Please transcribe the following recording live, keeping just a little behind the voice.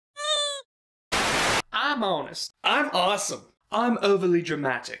I'm honest. I'm awesome. I'm overly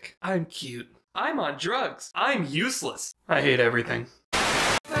dramatic. I'm cute. I'm on drugs. I'm useless. I hate everything.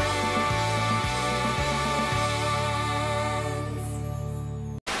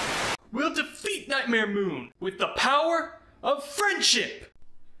 We'll defeat Nightmare Moon with the power of friendship.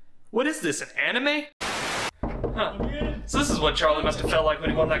 What is this, an anime? Huh. So this is what Charlie must have felt like when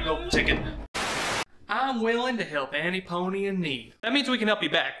he won that gold ticket. I'm willing to help any pony in need. That means we can help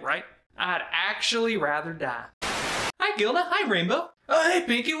you back, right? I'd actually rather die. Hi, Gilda. Hi, Rainbow. Oh, hey,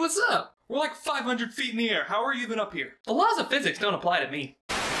 Pinky. What's up? We're like 500 feet in the air. How are you even up here? The laws of physics don't apply to me.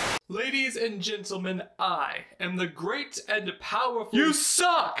 Ladies and gentlemen, I am the great and powerful— You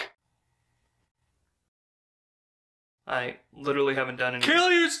suck! I literally haven't done anything.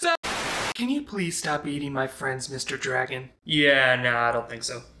 Kill yourself! Can you please stop eating my friends, Mr. Dragon? Yeah, nah, I don't think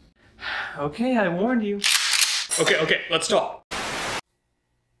so. Okay, I warned you. Okay, let's talk.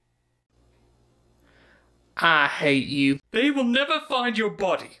 I hate you. They will never find your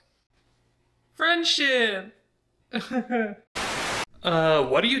body. Friendship! What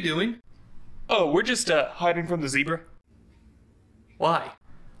are you doing? Oh, we're just, hiding from the zebra. Why?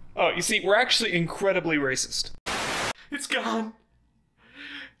 Oh, you see, we're actually incredibly racist. It's gone.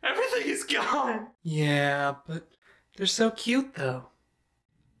 Everything is gone. Yeah, but they're so cute, though.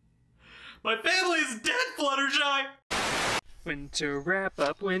 My family is dead, Fluttershy! Winter wrap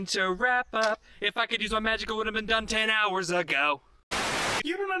up, winter wrap up. If I could use my magic, it would have been done 10 hours ago.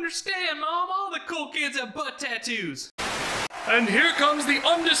 You don't understand, Mom. All the cool kids have butt tattoos. And here comes the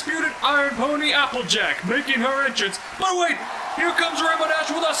undisputed Iron Pony Applejack, making her entrance. But wait, here comes Rainbow Dash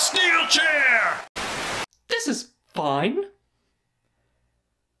with a steel chair! This is fine.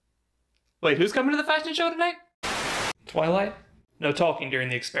 Wait, who's coming to the fashion show tonight? Twilight? No talking during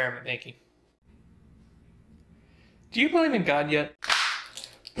the experiment making. Do you believe in God yet?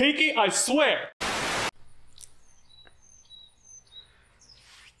 Pinky, I swear!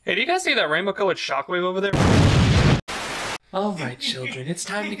 Hey, do you guys see that rainbow-colored shockwave over there? Alright, children, it's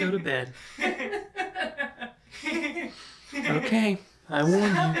time to go to bed. Okay, I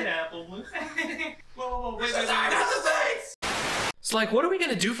warn you. Whoa, wait. It's like, what are we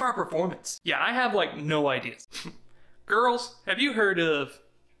gonna do for our performance? Yeah, I have, like, no ideas. Girls, have you heard of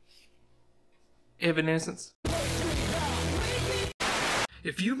Evanescence?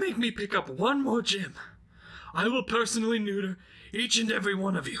 If you make me pick up one more gem, I will personally neuter each and every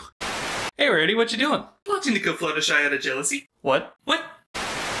one of you. Hey, Rarity, what you doing? Watching the kill Fluttershy out of jealousy. What?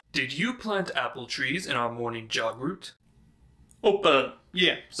 Did you plant apple trees in our morning jog route? Oh,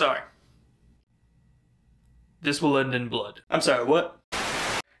 yeah, sorry. This will end in blood. I'm sorry, what?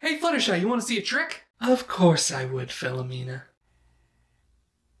 Hey, Fluttershy, you want to see a trick? Of course I would, Philomena.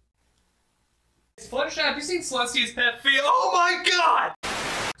 Fluttershy, have you seen Celestia's pet feel? Oh my god!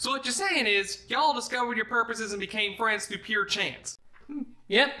 So what you're saying is, y'all discovered your purposes and became friends through pure chance.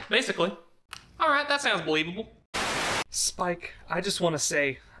 Yep, basically. Alright, that sounds believable. Spike, I just want to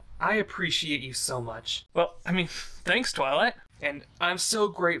say, I appreciate you so much. Well, I mean, thanks, Twilight. And I'm so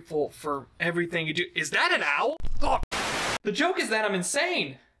grateful for everything you do. Is that an owl? Oh, the joke is that I'm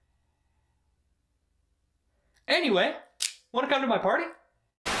insane. Anyway, want to come to my party?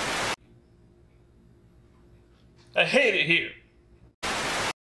 I hate it here.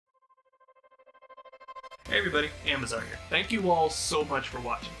 Hey everybody, Amazar here. Thank you all so much for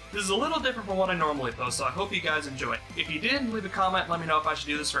watching. This is a little different from what I normally post, so I hope you guys enjoy. If you did, leave a comment, let me know if I should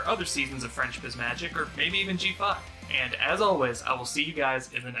do this for other seasons of Friendship is Magic, or maybe even G5. And as always, I will see you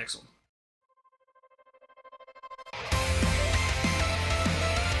guys in the next one.